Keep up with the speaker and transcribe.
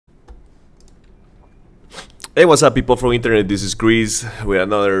Hey, what's up, people from internet? This is Chris with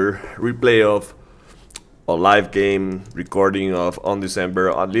another replay of a live game recording of Undecember.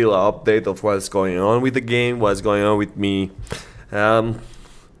 A little update of what's going on with the game, what's going on with me. There's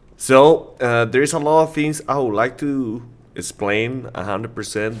a lot of things I would like to explain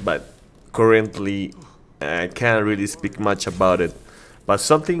 100%, but currently I can't really speak much about it. But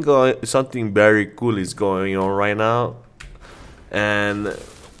something very cool is going on right now, and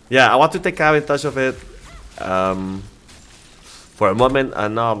yeah, I want to take advantage of it. For a moment,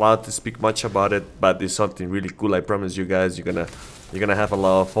 I'm not allowed to speak much about it, but it's something really cool. I promise you guys, you're gonna have a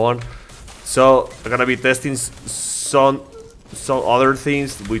lot of fun. So I'm gonna be testing some other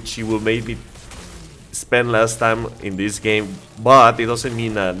things which you will maybe spend less time in this game, but it doesn't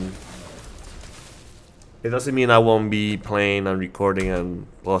mean I won't be playing and recording and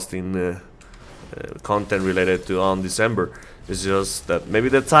posting content related to Undecember. It's just that maybe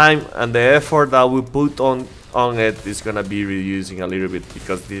the time and the effort that we put on it is gonna be reducing a little bit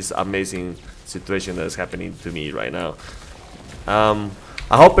because this amazing situation that is happening to me right now. I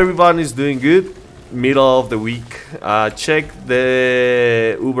hope everyone is doing good. Middle of the week. Check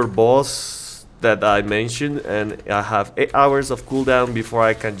the Uber boss that I mentioned, and I have 8 hours of cooldown before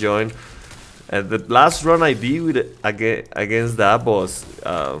I can join. And the last run I did with against that boss,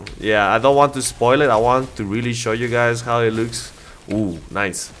 yeah, I don't want to spoil it. I want to really show you guys how it looks. Ooh,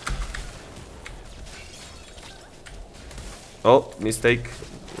 nice. Oh, mistake.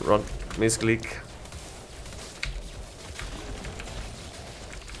 Wrong. Misclick.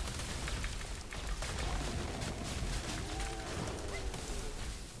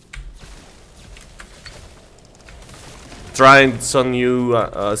 Trying some new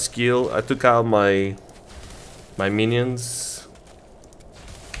skill. I took out my minions.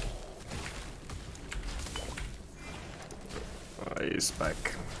 He's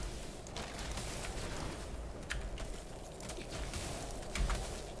back.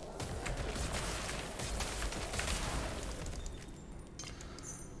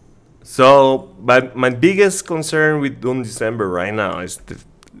 So my biggest concern with Undecember right now is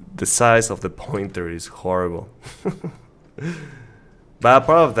the size of the pointer is horrible. But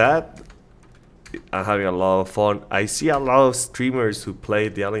apart of that, I'm having a lot of fun. I see a lot of streamers who play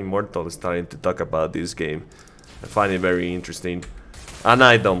The Immortal starting to talk about this game. I find it very interesting, and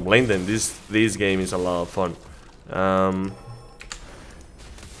I don't blame them. This game is a lot of fun.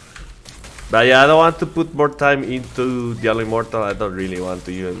 But yeah, I don't want to put more time into The Immortal. I don't really want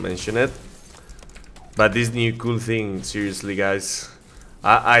to even mention it. But this new cool thing, seriously, guys,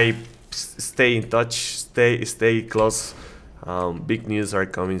 I stay in touch, stay close. Big news are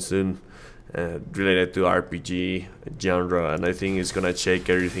coming soon related to RPG genre, and I think it's gonna shake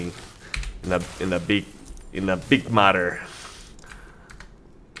everything in a big matter.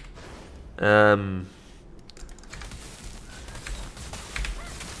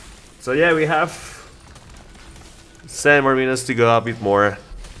 So yeah, we have 7 more minutes to go, a bit more.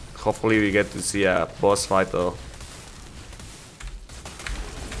 Hopefully we get to see a boss fight though.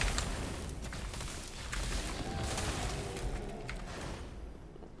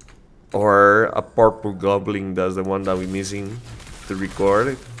 Or a purple goblin, that's the one that we're missing to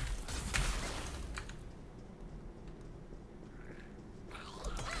record.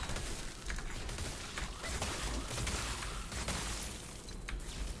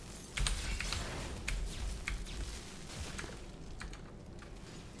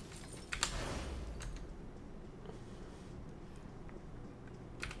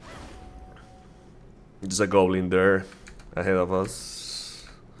 There's a goblin there ahead of us.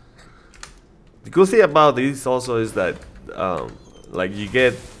 The good thing about this also is that like you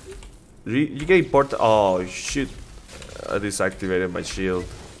get important. Oh shit, I deactivated my shield.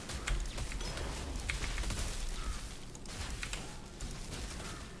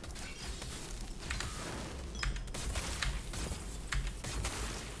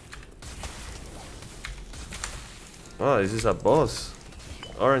 Oh, this is a boss.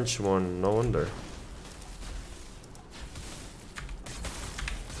 Orange one, no wonder.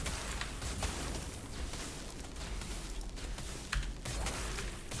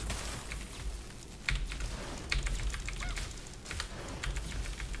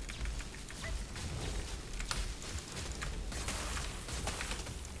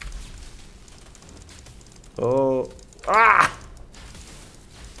 Oh, ah!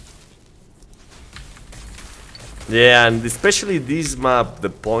 Yeah, and especially this map,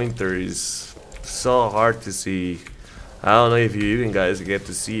 the pointer is so hard to see. I don't know if you even guys get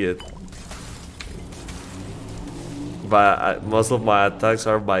to see it. But most of my attacks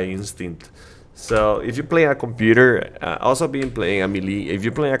are by instinct. So if you play a computer, also been playing a melee. If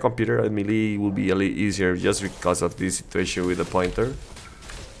you play a computer, a melee will be a little easier just because of this situation with the pointer.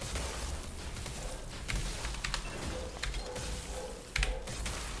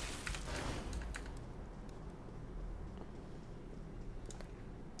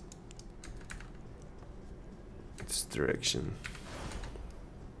 This direction.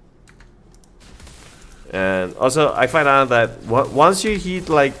 And also, I find out that once you hit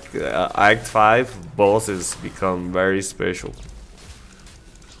like Act 5, bosses become very special.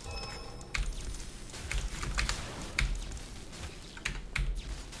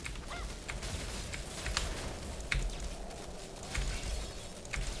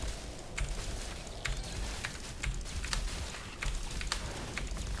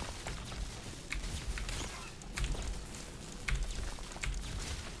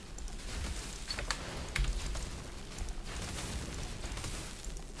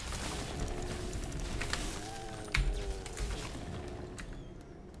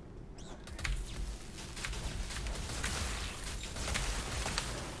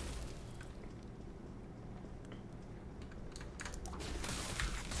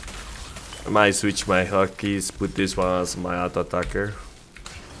 I might switch my hotkeys, put this one as my auto attacker.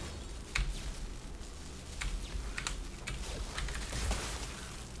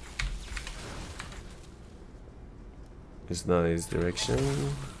 It's not his direction.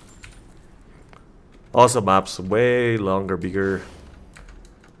 Also, maps way longer, bigger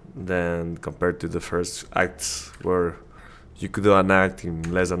than compared to the first acts, where you could do an act in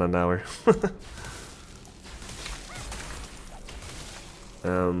less than an hour.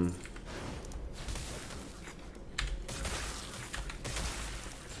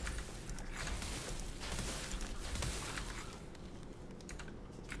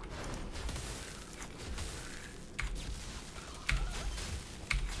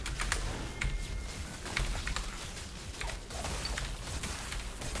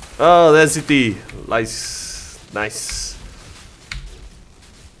 Oh, density, nice, nice.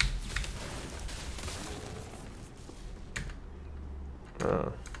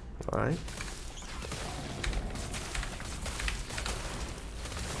 Alright.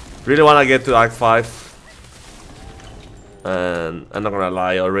 Really wanna get to Act 5. And I'm not gonna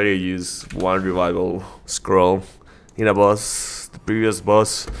lie, I already used one revival scroll in a boss. The previous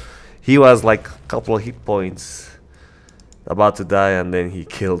boss, he was like a couple of hit points, about to die, and then he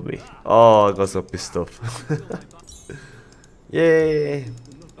killed me. Oh, I got so pissed off. Yay!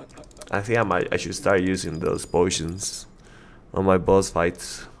 I think I should start using those potions on my boss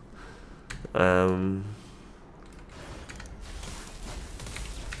fights.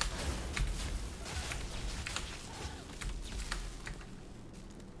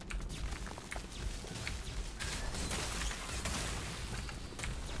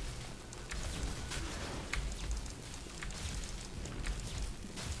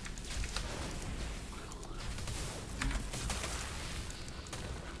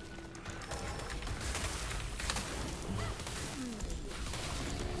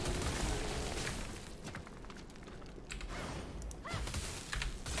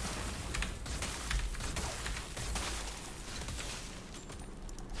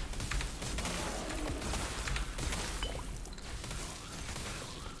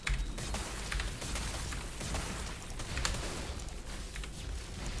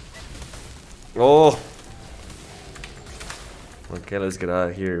 Oh! Okay, let's get out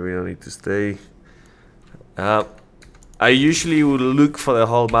of here. We don't need to stay. I usually would look for the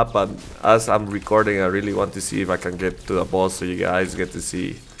whole map, but as I'm recording, I really want to see if I can get to the boss so you guys get to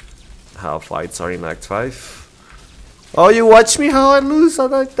see how fights are in Act 5. Oh, you watch me how I lose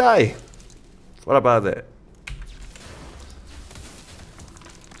and I die. What about that?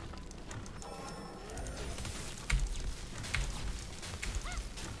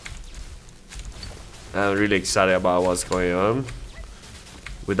 I'm really excited about what's going on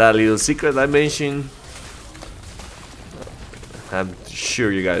with that little secret I mentioned. I'm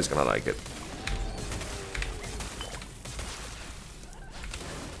sure you guys gonna like it.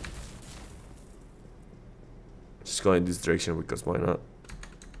 Just go in this direction because why not?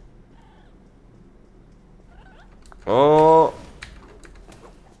 Oh!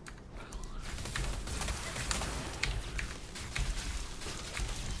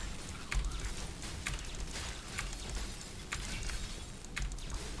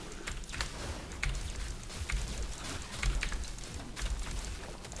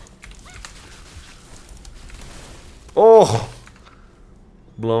 Oh!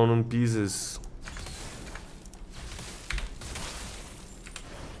 Blown in pieces.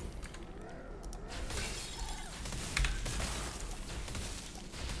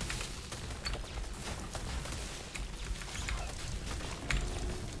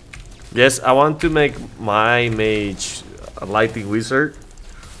 Yes, I want to make my mage a lightning wizard.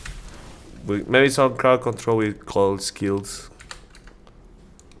 With maybe some crowd control with cold skills.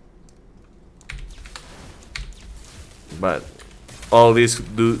 But all this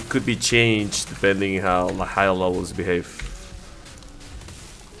could be changed depending how the higher levels behave.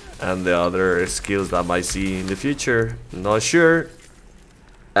 And the other skills that I might see in the future. Not sure.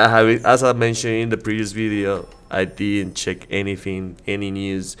 I have it, as I mentioned in the previous video, I didn't check anything, any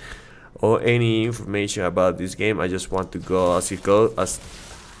news or any information about this game. I just want to go as it goes, as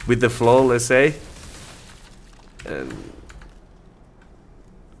with the flow, let's say. And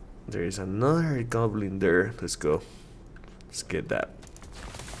there is another goblin there. Let's go. Let's get that.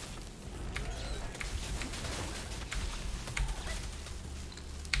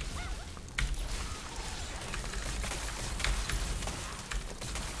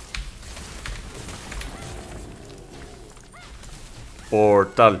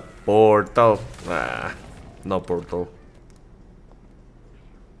 Portal, portal. Ah, no portal.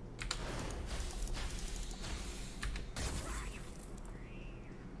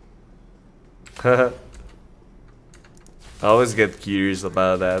 I always get curious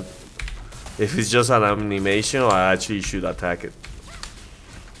about that. If it's just an animation or I actually should attack it.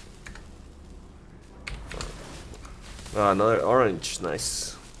 Oh, another orange,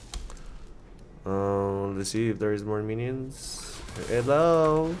 nice. Let's see if there is more minions.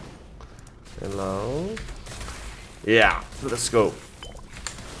 Hello. Hello. Yeah, let's go.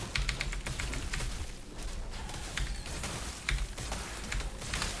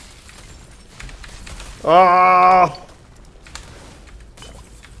 Ah!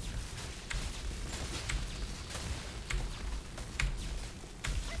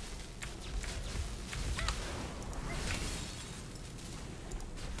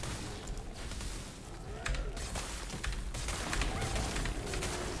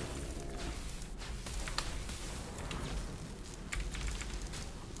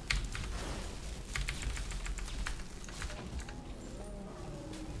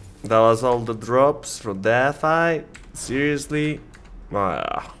 That was all the drops from that fight? Seriously?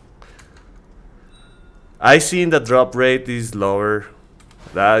 Ah. I seen the drop rate is lower.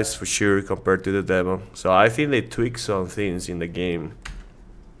 That is for sure compared to the demo. So I think they tweaked some things in the game.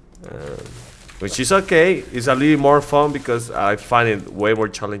 Which is okay. It's a little more fun because I find it way more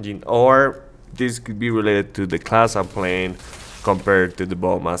challenging. Or this could be related to the class I'm playing compared to the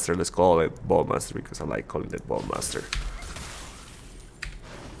Ballmaster. Let's call it Ballmaster because I like calling it Ballmaster.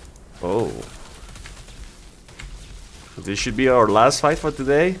 Oh. This should be our last fight for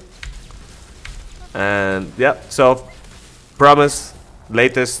today. And yeah, so promise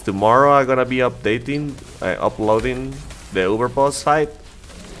latest tomorrow I'm gonna be updating, uploading the Uber boss fight.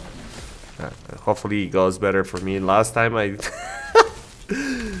 Hopefully it goes better for me. Last time I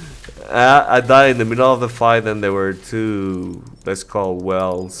I died in the middle of the fight and there were two, let's call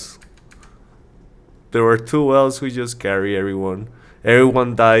wells. There were two wells who just carry everyone.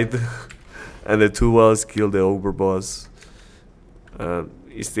 Everyone died, and the two wells killed the overboss.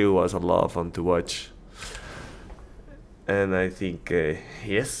 It still was a lot of fun to watch. And I think,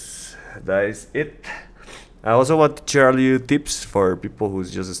 yes, that is it. I also want to share you tips for people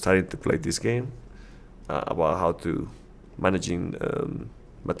who's just starting to play this game about how to managing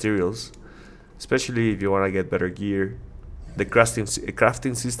materials, especially if you want to get better gear. The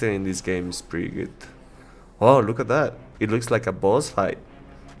crafting system in this game is pretty good. Oh, look at that. It looks like a boss fight.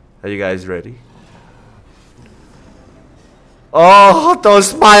 Are you guys ready? Oh, don't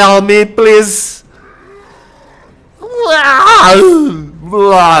smile on me, please.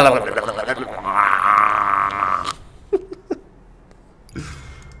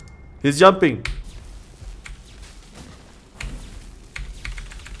 He's jumping.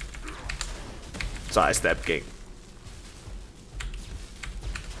 Side step kick.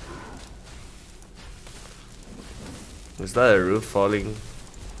 Is that a roof falling?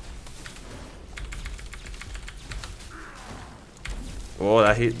 Oh,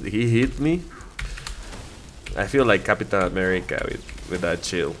 that he hit me. I feel like Captain America with that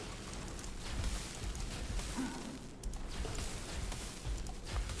chill.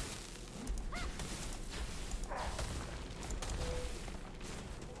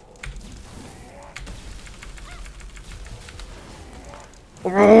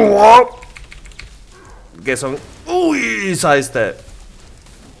 Get some. Ooh, side step.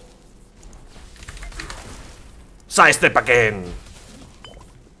 Side step again.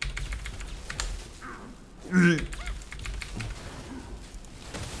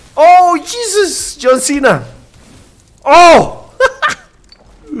 Oh, Jesus! John Cena! Oh!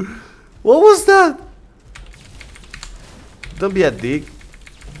 What was that? Don't be a dick.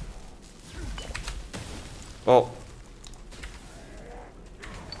 Oh.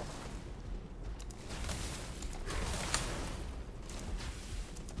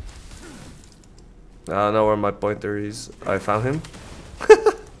 I don't know where my pointer is. I found him.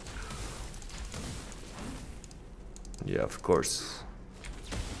 Yeah, of course.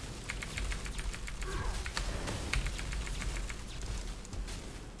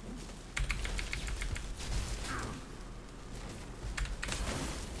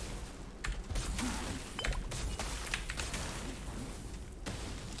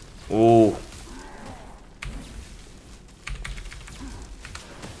 Ooh.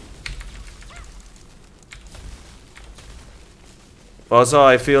 Also,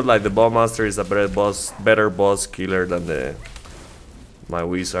 I feel like the Ballmaster is a better boss killer than my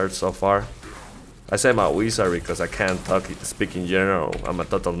wizard so far. I say my wizard because I can't speak in general. I'm a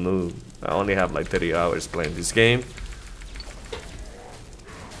total noob. I only have like 30 hours playing this game.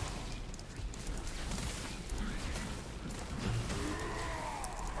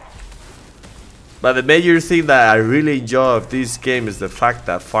 But the major thing that I really enjoy of this game is the fact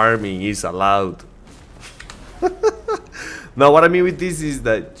that farming is allowed. Now what I mean with this is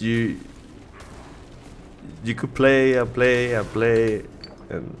that you could play and play and play,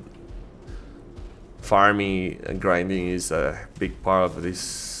 and farming and grinding is a big part of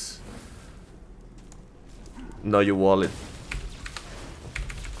this. Know your wallet.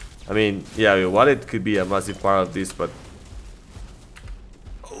 I mean, yeah, your wallet could be a massive part of this, but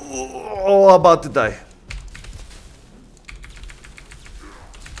oh, about to die.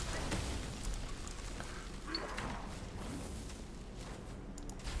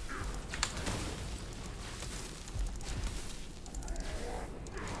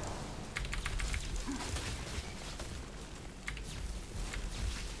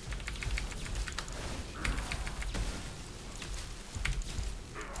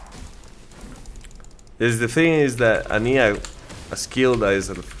 The thing is that I need a skill that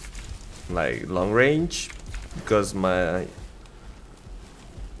is like long range, because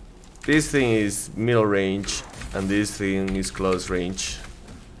this thing is middle range and this thing is close range,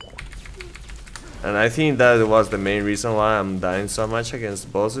 and I think that was the main reason why I'm dying so much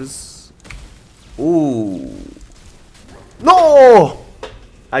against bosses. Ooh, no,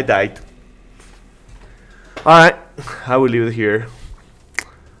 I died. All right, I will leave it here.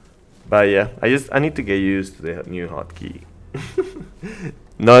 But yeah, I need to get used to the new hotkey.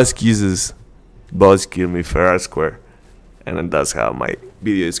 No excuses. Boss kill me fair and square. And that's how my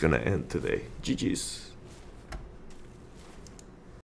video is gonna end today. GG's.